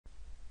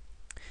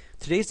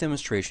Today's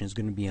demonstration is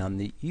going to be on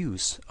the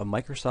use of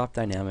Microsoft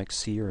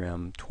Dynamics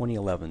CRM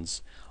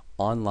 2011's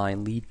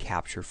online lead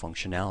capture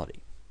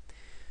functionality.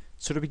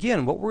 So to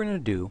begin, what we're going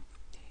to do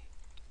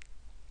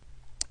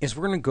is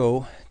we're going to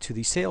go to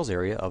the sales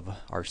area of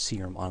our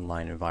CRM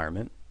online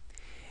environment,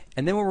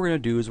 and then what we're going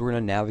to do is we're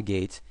going to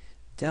navigate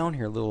down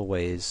here a little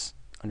ways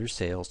under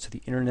sales to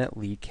the internet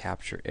lead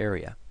capture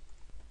area.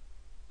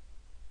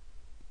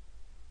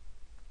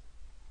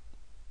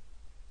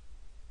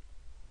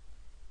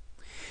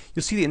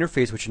 You'll see the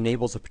interface which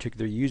enables a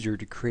particular user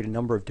to create a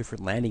number of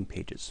different landing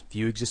pages,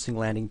 view existing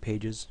landing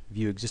pages,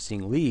 view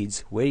existing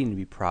leads waiting to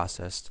be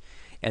processed,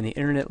 and the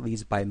internet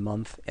leads by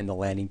month and the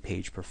landing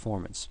page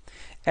performance.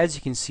 As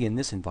you can see in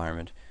this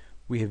environment,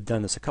 we have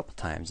done this a couple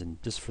times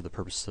and just for the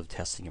purposes of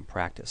testing and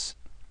practice.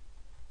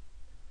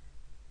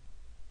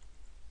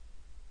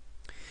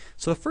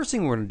 So the first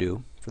thing we're going to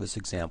do for this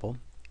example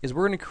is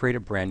we're going to create a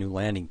brand new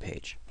landing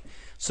page.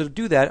 So to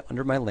do that,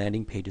 under my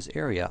landing pages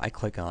area, I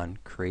click on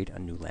create a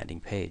new landing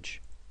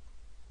page.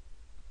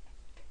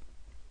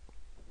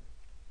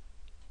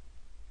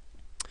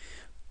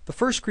 The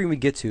first screen we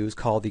get to is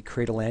called the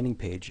create a landing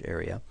page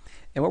area,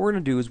 and what we're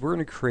going to do is we're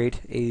going to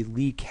create a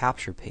lead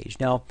capture page.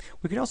 Now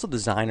we can also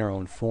design our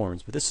own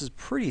forms, but this is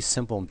pretty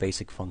simple and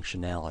basic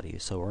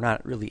functionality, so we're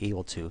not really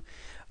able to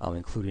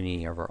include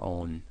any of our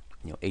own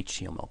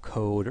HTML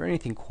code or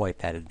anything quite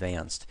that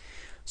advanced.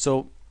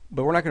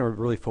 But we're not going to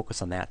really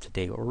focus on that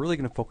today. What we're really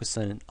going to focus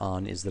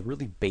on is the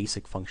really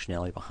basic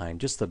functionality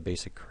behind just the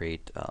basic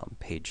create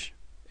page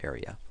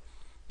area.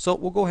 So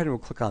we'll go ahead and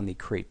we'll click on the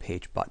create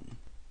page button.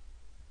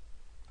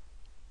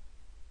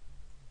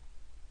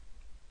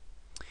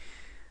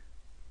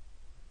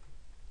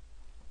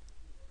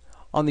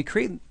 On the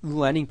create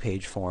landing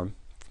page form,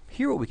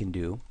 here what we can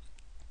do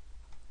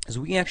is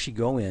we can actually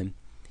go in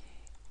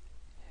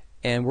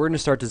and we're going to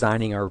start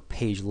designing our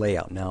page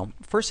layout. Now,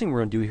 first thing we're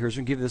going to do here is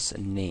we're going to give this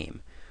a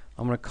name.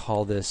 I'm going to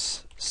call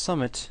this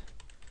Summit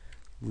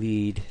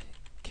Lead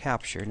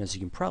Capture, and as you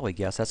can probably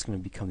guess, that's going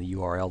to become the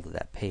URL to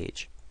that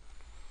page.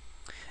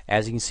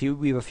 As you can see,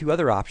 we have a few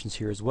other options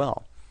here as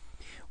well.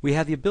 We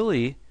have the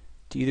ability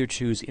to either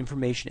choose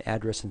information,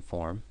 address, and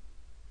form,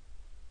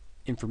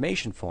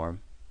 information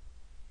form,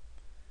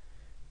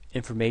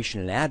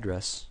 information and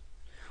address,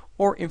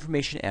 or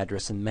information,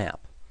 address, and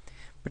map.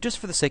 But just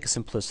for the sake of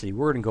simplicity,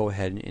 we're going to go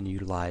ahead and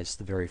utilize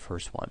the very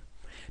first one.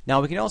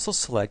 Now we can also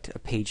select a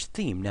page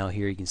theme. Now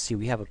here you can see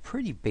we have a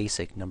pretty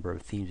basic number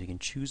of themes we can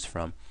choose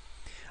from.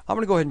 I'm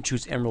going to go ahead and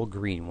choose Emerald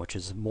Green, which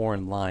is more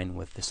in line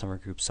with the Summer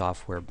Group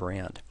software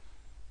brand.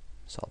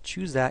 So I'll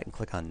choose that and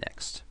click on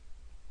Next.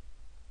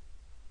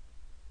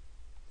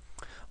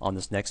 On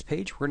this next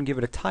page, we're going to give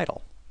it a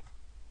title.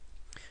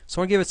 So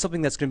I'm going to give it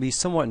something that's going to be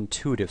somewhat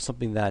intuitive,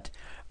 something that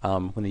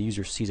when the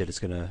user sees it, it's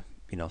going to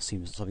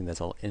seem something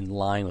that's in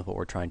line with what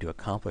we're trying to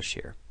accomplish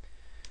here.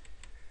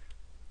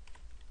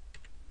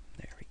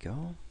 There we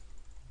go.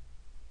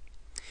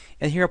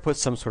 And here I'll put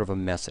some sort of a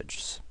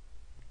message.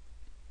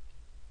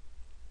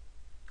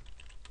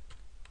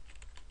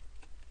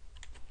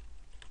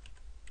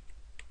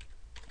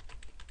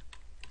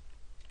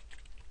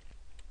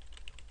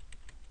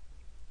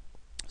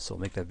 So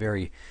make that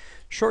very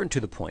short and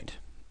to the point.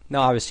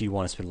 Now obviously you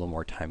want to spend a little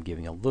more time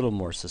giving a little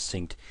more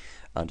succinct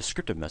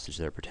descriptive message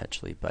there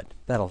potentially, but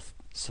that'll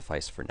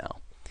suffice for now.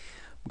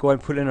 Go ahead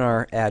and put in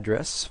our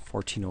address,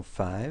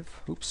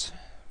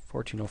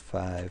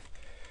 1405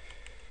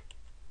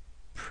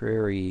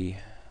 Prairie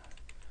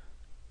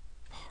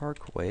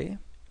Parkway,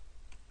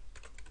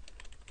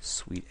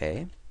 Suite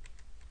A,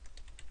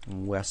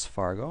 West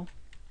Fargo,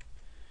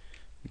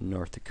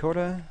 North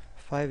Dakota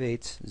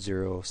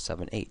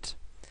 58078.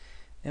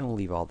 And we'll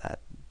leave all that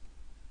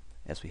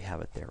as we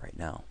have it there right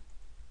now.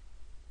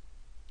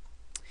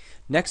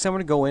 Next, I'm going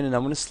to go in and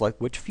I'm going to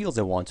select which fields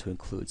I want to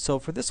include. So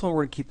for this one,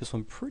 we're going to keep this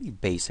one pretty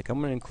basic. I'm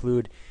going to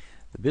include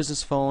the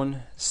business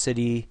phone,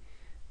 city,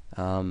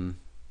 as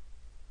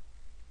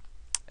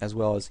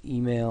well as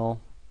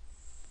email,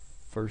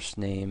 first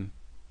name,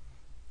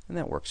 and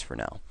that works for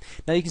now.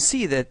 Now you can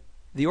see that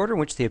the order in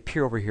which they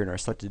appear over here in our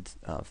selected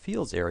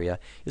fields area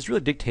is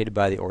really dictated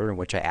by the order in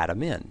which I add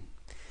them in.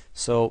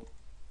 So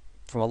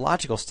from a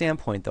logical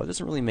standpoint, though, it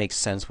doesn't really make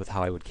sense with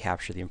how I would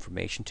capture the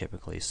information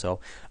typically. So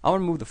I'm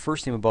going to move the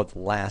first name above the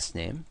last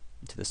name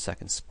to the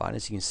second spot.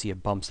 As you can see,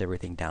 it bumps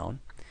everything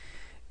down.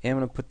 And I'm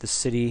going to put the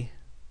city,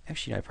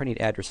 actually I probably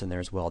need address in there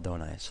as well,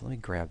 don't I? So let me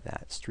grab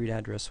that. Street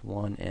address,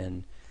 1,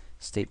 and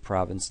state,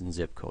 province, and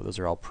zip code. Those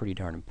are all pretty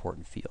darn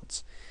important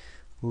fields.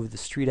 Move the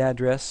street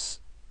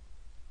address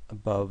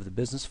above the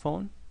business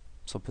phone.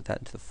 So I'll put that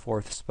into the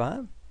 4th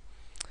spot.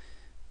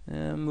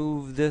 And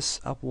move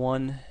this up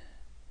 1.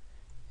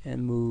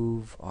 And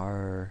move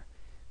our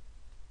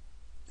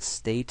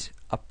state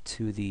up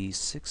to the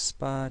 6th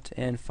spot,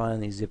 and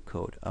finally zip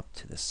code up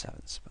to the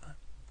 7th spot.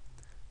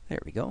 There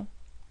we go.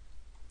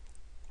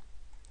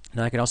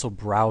 Now I can also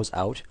browse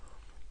out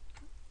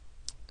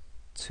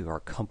to our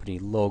company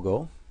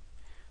logo.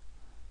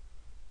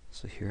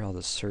 So here I'll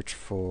just search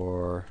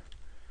for,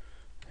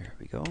 there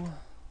we go,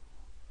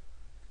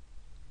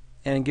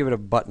 and give it a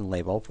button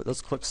label. But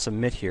let's click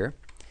Submit here,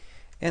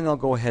 and I'll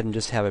go ahead and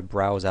just have it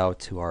browse out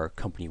to our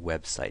company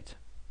website.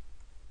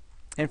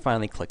 And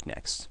finally click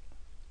Next.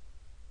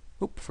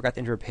 Oop, forgot to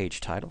enter a page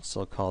title,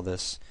 so I'll call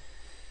this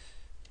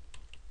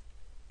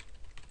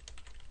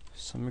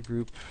Summit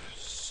Group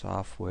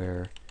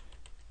Software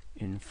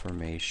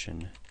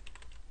Information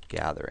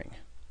Gathering.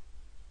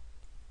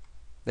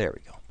 There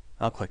we go.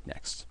 I'll click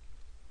Next.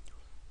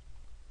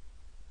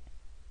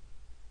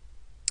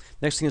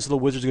 Next thing this little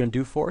wizard is going to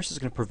do for us is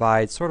going to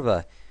provide sort of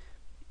a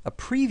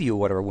preview of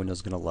what our window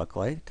is going to look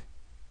like.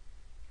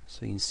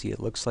 So you can see it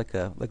looks like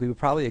we would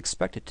probably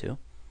expect it to.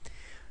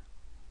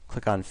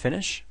 Click on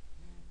Finish.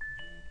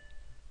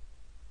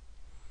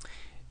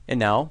 And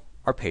now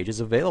our page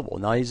is available.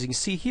 Now, as you can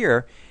see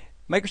here,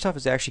 Microsoft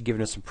has actually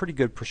given us some pretty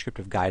good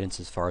prescriptive guidance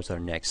as far as our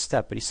next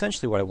step, but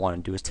essentially what I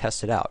want to do is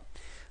test it out.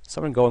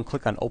 So I'm going to go and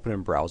click on Open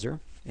in Browser,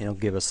 and it'll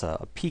give us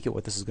a peek at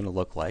what this is going to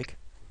look like.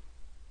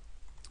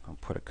 I'll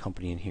put a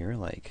company in here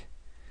like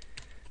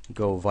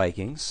Go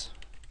Vikings.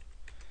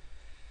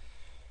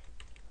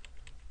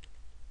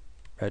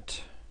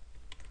 Brett,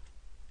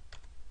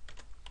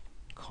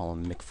 call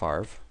him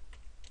McFarve.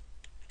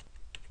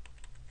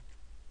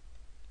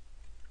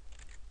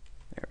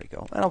 There we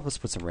go. And I'll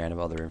just put some random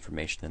other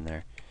information in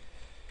there.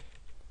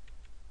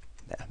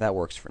 Yeah, that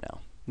works for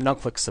now. Now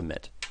click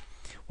Submit.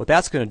 What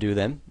that's going to do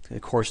then,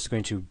 of course, is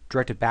going to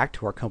direct it back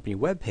to our company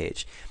web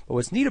page. But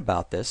what's neat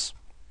about this,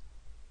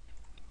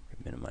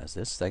 minimize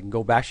this, so I can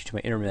go back to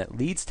my Internet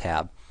Leads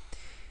tab,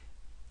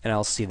 and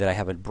I'll see that I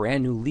have a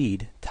brand new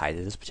lead tied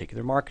to this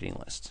particular marketing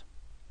list.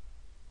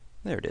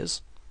 There it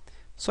is.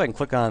 So I can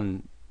click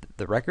on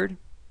the record,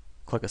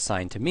 click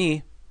Assign to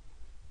Me,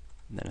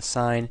 and then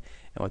Assign.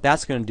 And what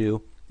that's going to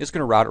do is going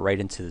to route it right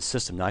into the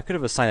system. Now I could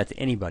have assigned it to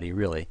anybody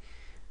really,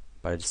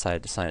 but I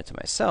decided to assign it to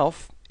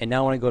myself. And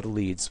now when I go to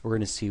Leads, we're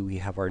going to see we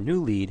have our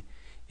new lead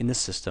in the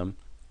system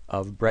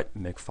of Brett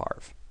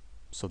McFarve.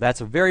 So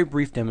that's a very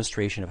brief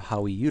demonstration of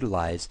how we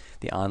utilize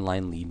the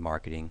online lead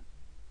marketing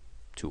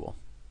tool.